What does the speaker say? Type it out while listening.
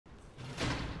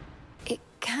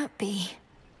can't be.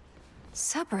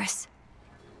 Cerberus.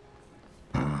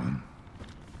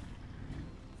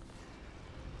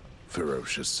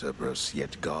 Ferocious Cerberus,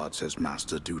 yet guards his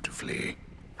master dutifully,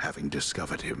 having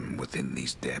discovered him within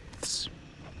these depths.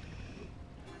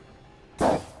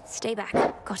 Stay back.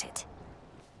 Got it.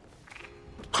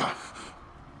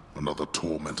 Another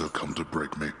tormentor come to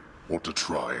break me, or to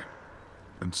try.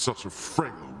 And such a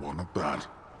frail one at that.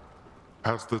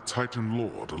 Has the Titan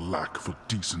Lord a lack for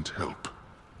decent help?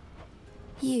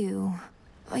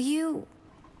 Are you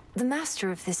the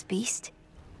master of this beast?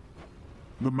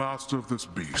 The master of this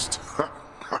beast?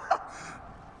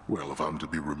 Well, if I'm to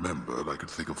be remembered, I could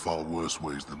think of far worse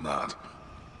ways than that.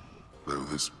 Though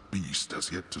this beast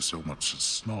has yet to so much as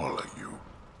snarl at you.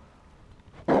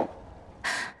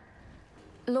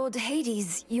 Lord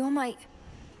Hades, you're my...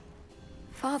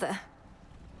 father.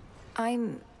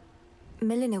 I'm...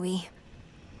 Melinoe.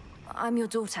 I'm your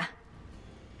daughter.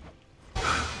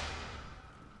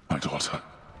 My daughter?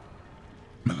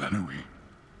 Melinoe?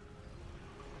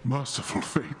 Merciful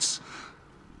fates.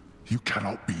 You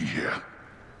cannot be here.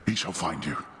 He shall find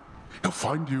you. He'll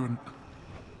find you and...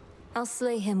 I'll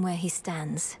slay him where he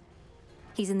stands.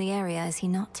 He's in the area, is he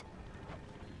not?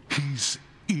 He's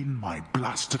in my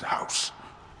blasted house.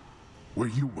 Where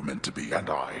you were meant to be, and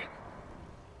I.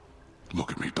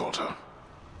 Look at me, daughter.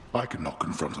 I cannot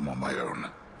confront him on my own.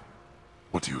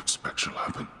 What do you expect shall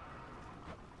happen?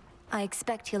 I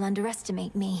expect he'll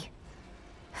underestimate me.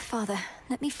 Father,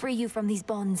 let me free you from these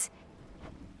bonds.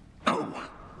 No.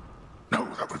 No,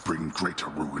 that would bring greater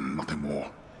ruin, nothing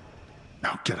more.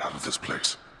 Now get out of this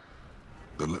place.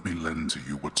 Then let me lend to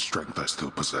you what strength I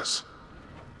still possess.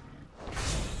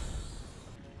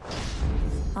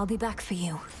 I'll be back for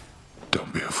you.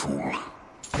 Don't be a fool.